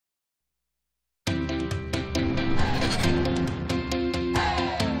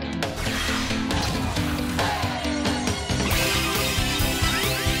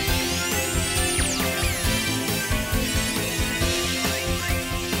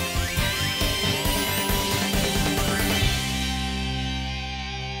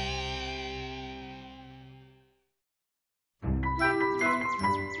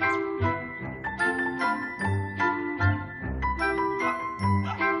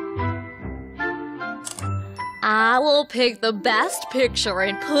I will pick the best picture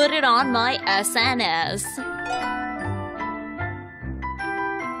and put it on my SNS.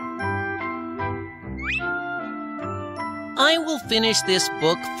 I will finish this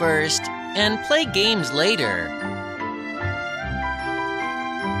book first and play games later.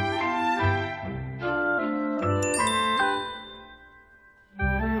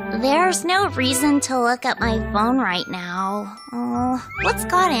 There's no reason to look at my phone right now. Oh, what's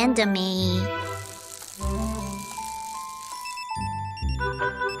got into me?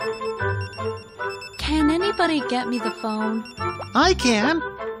 Can anybody get me the phone? I can.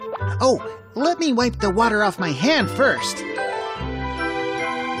 Oh, let me wipe the water off my hand first.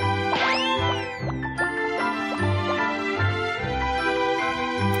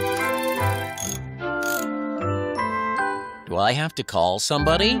 Do I have to call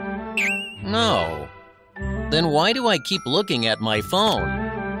somebody? No. Then why do I keep looking at my phone?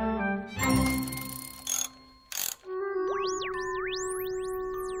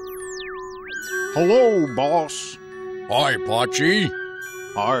 Hello, boss. Hi, Pachi.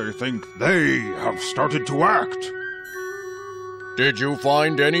 I think they have started to act. Did you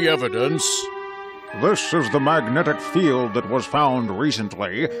find any evidence? This is the magnetic field that was found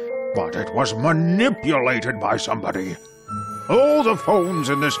recently, but it was manipulated by somebody. All the phones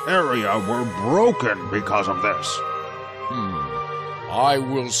in this area were broken because of this. I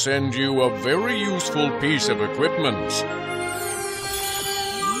will send you a very useful piece of equipment.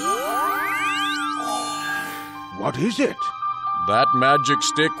 What is it? That magic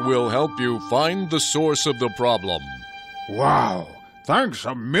stick will help you find the source of the problem. Wow, thanks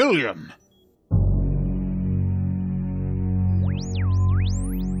a million.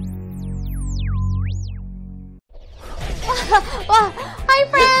 Wow, hi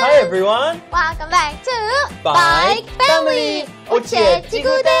friends! Hi everyone! Welcome back to Bike Family! 오치의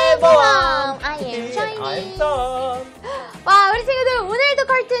지구대모험! I am Shiny. I'm Tom. 와, 우리 친구들 오늘도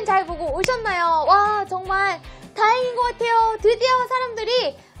카툰 잘 보고 오셨나요? 와, 정말 다행인 것 같아요. 드디어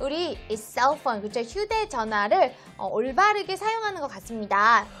사람들이 우리 셀폰, 그쵸? 휴대전화를 올바르게 사용하는 것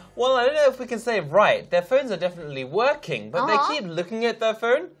같습니다. Well, I don't know if we can say right. Their phones are definitely working, but they keep looking at their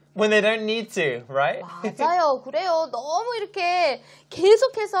phone when they don't need to, right? 맞아요. 그래요. 너무 이렇게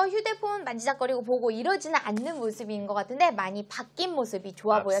계속해서 휴대폰 만지작거리고 보고 이러지는 않는 모습인 것 같은데 많이 바뀐 모습이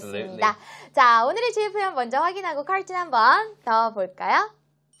좋아 보였습니다. 자, 오늘의 주요 표현 먼저 확인하고 카툰 한번 더 볼까요?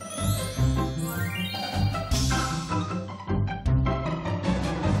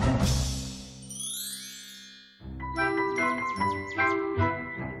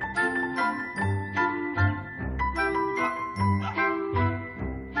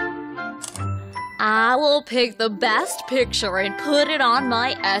 I will pick the best picture and put it on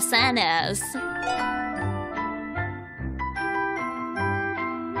my SNS.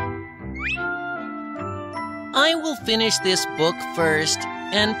 I will finish this book first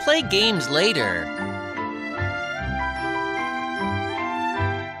and play games later.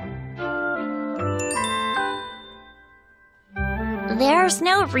 There's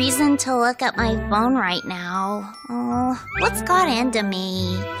no reason to look at my phone right now. Oh, what's got into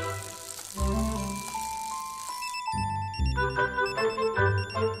me?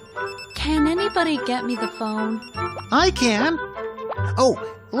 Can anybody get me the phone? I can. Oh,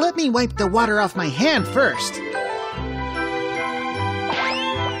 let me wipe the water off my hand first.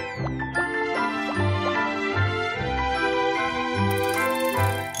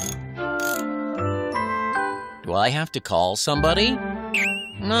 Do I have to call somebody?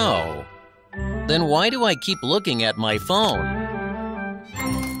 No. Then why do I keep looking at my phone?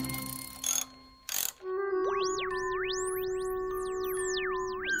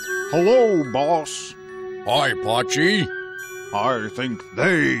 Hello, boss. Hi, Pachi. I think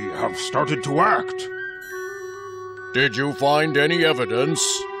they have started to act. Did you find any evidence?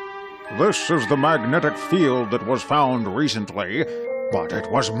 This is the magnetic field that was found recently, but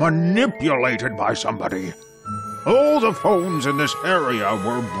it was manipulated by somebody. All the phones in this area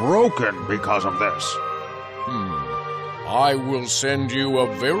were broken because of this. I will send you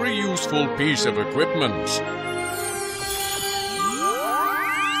a very useful piece of equipment.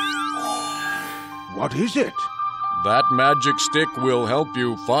 What is it? That magic stick will help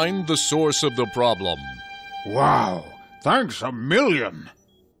you find the source of the problem. Wow, thanks a million.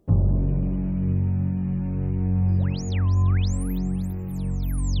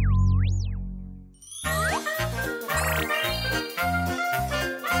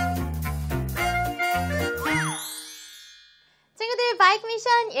 바이크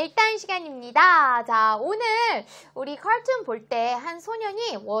미션 1단 시간입니다. 자, 오늘 우리 카툰 볼 때 한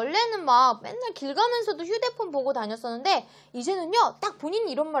소년이 원래는 막 맨날 길 가면서도 휴대폰 보고 다녔었는데 이제는요, 딱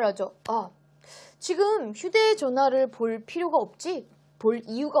본인이 이런 말 하죠. 지금 휴대전화를 볼 필요가 없지? 볼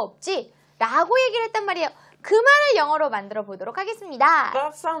이유가 없지? 라고 얘기를 했단 말이에요. 그 말을 영어로 만들어 보도록 하겠습니다.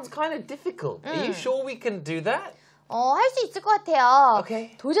 That sounds kind of difficult. Are you sure we can do that? 할 수 있을 것 같아요.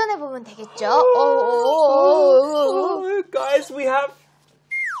 Okay. 도전해보면 되겠죠? Guys, we have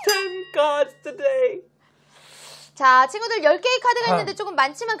 10 cards today. 자, 친구들 10개의 카드가 있는데 조금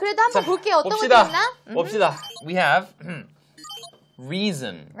많지만 그래도 한번 볼게요. 어떤 것도 있나? 봅시다. We have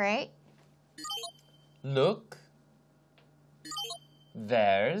reason. Right. Look.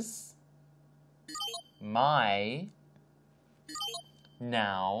 There's. My.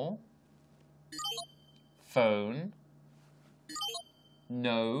 Now. Phone.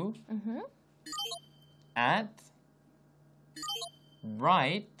 No. At.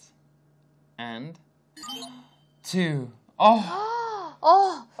 Right. And. To.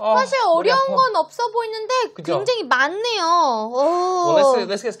 사실 어려운 머리 아파. 건 없어 보이는데 그죠? 굉장히 많네요. Well,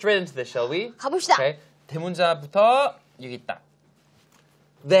 let's get straight into this, shall we? 가봅시다. Okay. 대문자부터 여기 있다.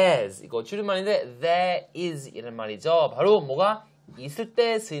 There's 이거 줄임말인데 there is 이런 말이죠. 바로 뭐가 있을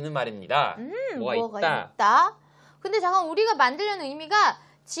때 쓰이는 말입니다. 뭐가 있다. 근데 잠깐 우리가 만들려는 의미가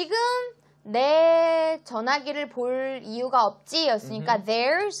지금 내 전화기를 볼 이유가 없지 였으니까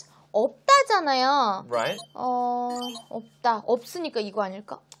there's 없다잖아요. Right? 없다. 없으니까 이거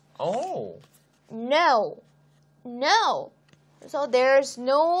아닐까? Oh. No. 그래서 there's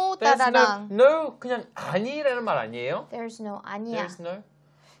no 따라랑. No 그냥 아니라는 말 아니에요? There's no 아니야. There's no.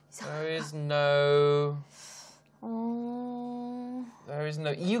 There is no. There is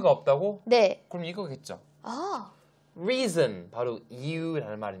no 이유가 없다고? 네. 그럼 이거겠죠. 아. Reason 바로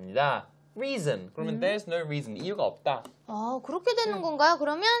이유라는 말입니다. Reason 그러면 there's no reason 이유가 없다. 그렇게 되는 건가요?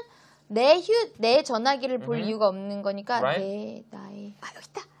 그러면 내 전화기를 볼 이유가 없는 거니까 Right. 나의 여기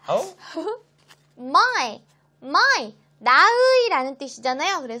있다. Oh? my 나의라는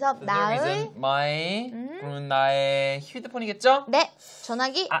뜻이잖아요. 그래서 There's no 나의 reason. My 그러면 나의 휴대폰이겠죠? 네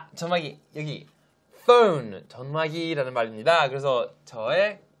전화기 전화기 여기 phone 전화기라는 말입니다. 그래서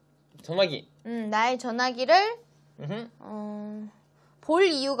저의 전화기 나의 전화기를 볼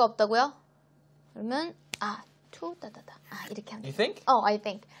이유가 없다고요? 그러면 to 따다다 이렇게 하면 You think? I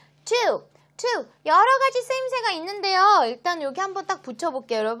think to 여러 가지 쓰임새가 있는데요. 일단 여기 한번 딱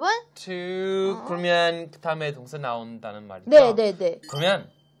붙여볼게요, 여러분. to 그러면 그 다음에 동사 나온다는 말이죠. 네. 그러면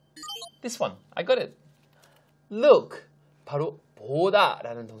this one I got it. Look 바로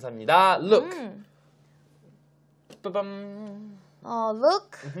보다라는 동사입니다. Look. 빠밤.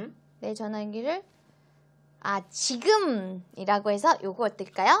 look 내 전화기를 지금이라고 해서 요거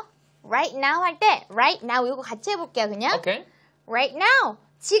어떨까요? Right now 할 때 right now 요거 같이 해볼게요, 그냥. Okay. Right now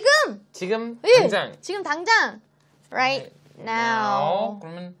지금 당장. 지금 당장 right now.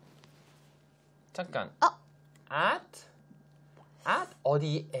 그러면 잠깐. at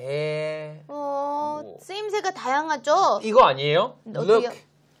어디에? 쓰임새가 다양하죠. 이거 아니에요? Look at.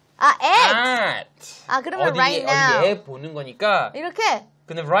 at. 그러면 right now. 어디에 보는 거니까. 이렇게.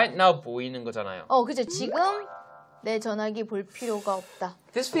 근데 right now 보이는 거잖아요. 그죠. 지금 내 전화기 볼 필요가 없다.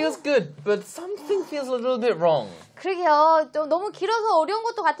 This feels good, but something feels a little bit wrong. 그러게요. 또 너무 길어서 어려운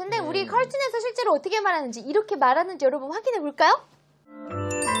것도 같은데 우리 컬튼에서 실제로 어떻게 말하는지 이렇게 말하는지 여러분 확인해 볼까요?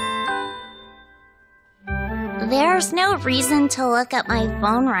 There's no reason to look at my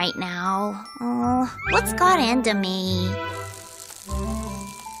phone right now. What's got into me?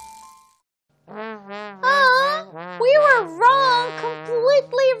 We were wrong.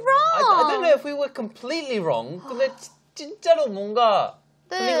 Completely wrong. I don't know if we were completely wrong. 근데 진짜로 뭔가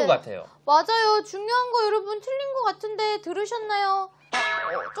틀린 것 같아요. 맞아요. 중요한 거 여러분 틀린 것 같은데 들으셨나요?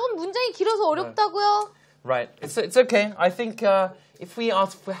 좀 문장이 길어서 어렵다고요? Right. It's okay. I think if we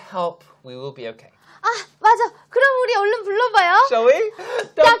ask for help, we will be okay. 맞아. 그럼 우리 얼른 불러봐요. Shall we?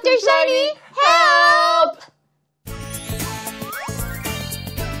 Dr. Shiny, help!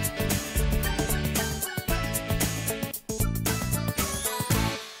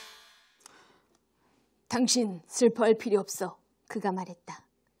 당신 슬퍼할 필요 없어. 그가 말했다.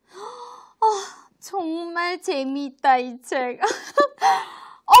 정말 재미있다, 이 책.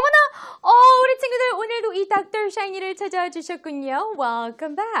 어머나! 우리 친구들 오늘도 이 닥터 샤이니를 찾아와 주셨군요.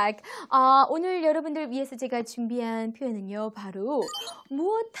 Welcome back. 오늘 여러분들 위해서 제가 준비한 표현은요. 바로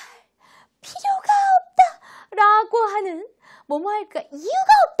무엇할 필요가 없다 라고 하는 뭐뭐 할까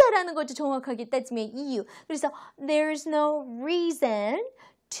이유가 없다라는 거죠. 정확하게 따지면 이유. 그래서 there's no reason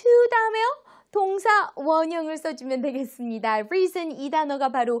to 다음에요. 동사 원형을 써주면 되겠습니다. reason 이 단어가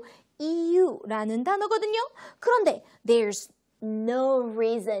바로 이유라는 단어거든요. 그런데 there's no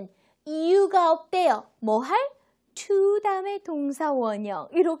reason 이유가 없대요. 뭐 할? to 다음에 동사 원형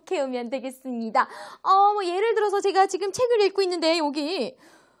이렇게 오면 되겠습니다. 뭐 예를 들어서 제가 지금 책을 읽고 있는데 여기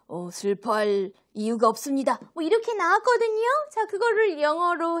슬퍼할 이유가 없습니다. 뭐 이렇게 나왔거든요. 자, 그거를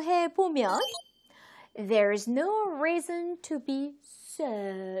영어로 해보면 There's no reason to be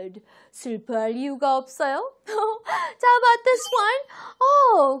sad. 슬퍼할 이유가 없어요. 자, about this one.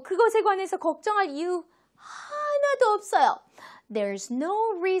 그것에 관해서 걱정할 이유 하나도 없어요. There's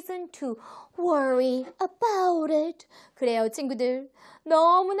no reason to worry about it. 그래요, 친구들.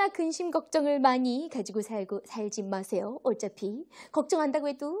 너무나 근심 걱정을 많이 가지고 살지 마세요. 어차피 걱정한다고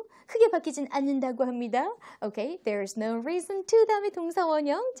해도 크게 바뀌진 않는다고 합니다. Okay, there's no reason to 다음에 동사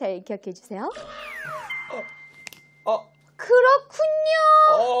원형 잘 기억해 주세요.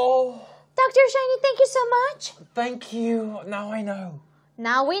 그렇군요. Dr. Shiny, thank you so much. Thank you. Now I know.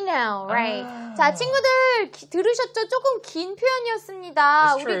 Now we know, right? 자, 친구들 들으셨죠? 조금 긴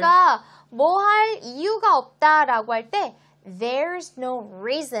표현이었습니다. 우리가 뭐 할 이유가 없다라고 할 때 There's no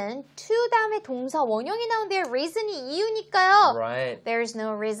reason to 다음에 동사 원형이 나오는데요. reason이 이유니까요. Right. There's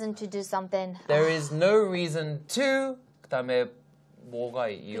no reason to do something. There is no reason to 그다음에 뭐가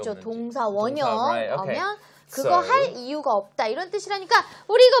이유 그죠? 없는지. 동사 원형 right. Okay. 오면 그거 할 이유가 없다 이런 뜻이라니까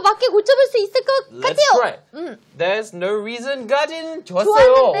우리 이거 맞게 고쳐볼 수 있을 것 같아요. Let's try. There's no reason까지는 좋았어요.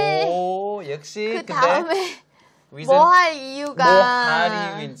 좋았는데 오, 역시 그 다음에 reason, 뭐 할 이유가 뭐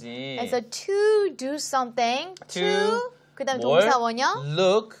할 이유인지. 그래서 to do something, to 그다음 뭘? 동사 원형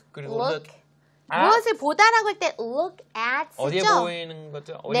look 그리고 look at. 무엇을 보다라고 할 때 look at 쓰죠. 어디에 보이는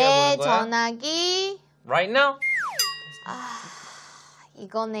거죠? 어디에 내 보이는 거야? 전화기 Right now.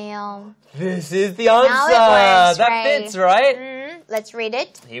 이거네요. This is the answer. Now it works, That right? fits, right? Let's read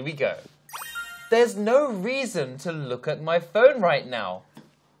it. Here we go. There's no reason to look at my phone right now.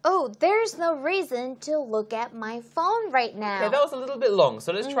 Oh, there's no reason to look at my phone right now. Okay, that was a little bit long,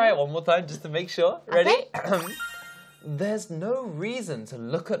 so let's try it one more time just to make sure. Ready? Okay. There's no reason to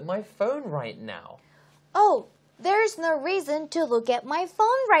look at my phone right now. Oh, there's no reason to look at my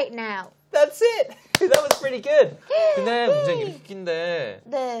phone right now. That's it. That was pretty good. 근데 문제가 이렇게 긴데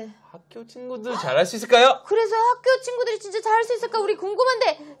네. 학교 친구들 잘할 수 있을까요? 그래서 학교 친구들이 진짜 잘할 수 있을까 우리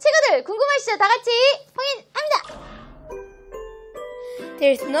궁금한데 친구들 궁금하시죠? 다 같이 확인합니다.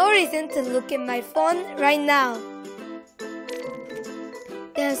 There's no reason to look at my phone right now.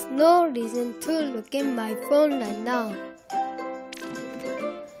 There's no reason to look at my phone right now.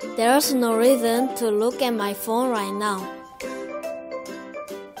 There's no reason to look at my phone right now.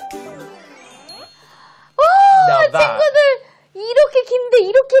 친구들 이렇게 긴데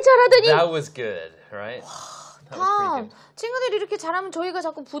이렇게 잘하다니. That was good, right? 다음 친구들이 이렇게 잘하면 저희가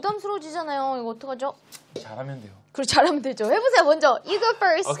자꾸 부담스러워지잖아요. 이거 어떡하죠? 잘하면 돼요. 그래 잘하면 되죠. 해보세요 먼저. You go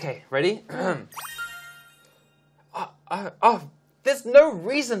first. Okay, ready? There's no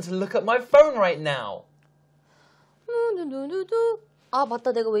reason to look at my phone right now. 아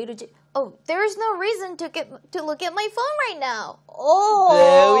맞다 내가 왜 이러지? Oh, there's no reason to look at my phone right now. Oh,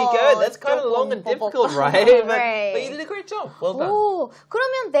 there we go. That's kind of long and difficult, right? Right. But you did a great job. Well done. 오,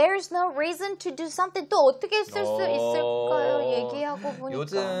 그러면 there's no reason to do something 또 어떻게 쓸 수 있을까요? 얘기하고 보니까.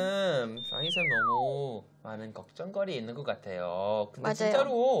 요즘 샤니쌤 너무 많은 걱정거리 있는 것 같아요. 근데 맞아요.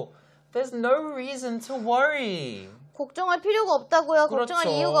 진짜로 there's no reason to worry. 걱정할 필요가 없다고요? 그렇죠. 걱정할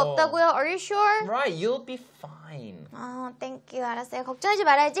이유가 없다고요? Are you sure? Right, you'll be fine. 아, thank you. 알았어요. 걱정하지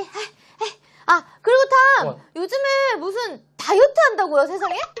말아야지. 아, 그리고 탐! 요즘에 무슨 다이어트 한다고요,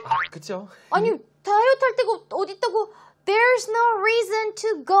 세상에? 아, 그쵸? 아니, 다이어트 할 때가 어디 있다고? There's no reason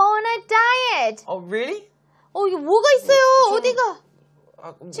to go on a diet. Oh, really? 이게 뭐가 있어요? 어디가?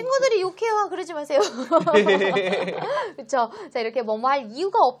 친구들이 욕해요. 그러지 마세요. 그렇죠? 자, 이렇게 뭐뭐 할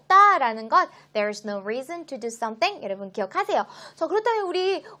이유가 없다라는 것 There's no reason to do something 여러분 기억하세요. 자, 그렇다면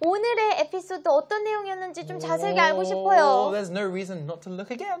우리 오늘의 에피소드 어떤 내용이었는지 좀 자세하게 알고 싶어요. There's no reason not to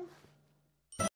look again.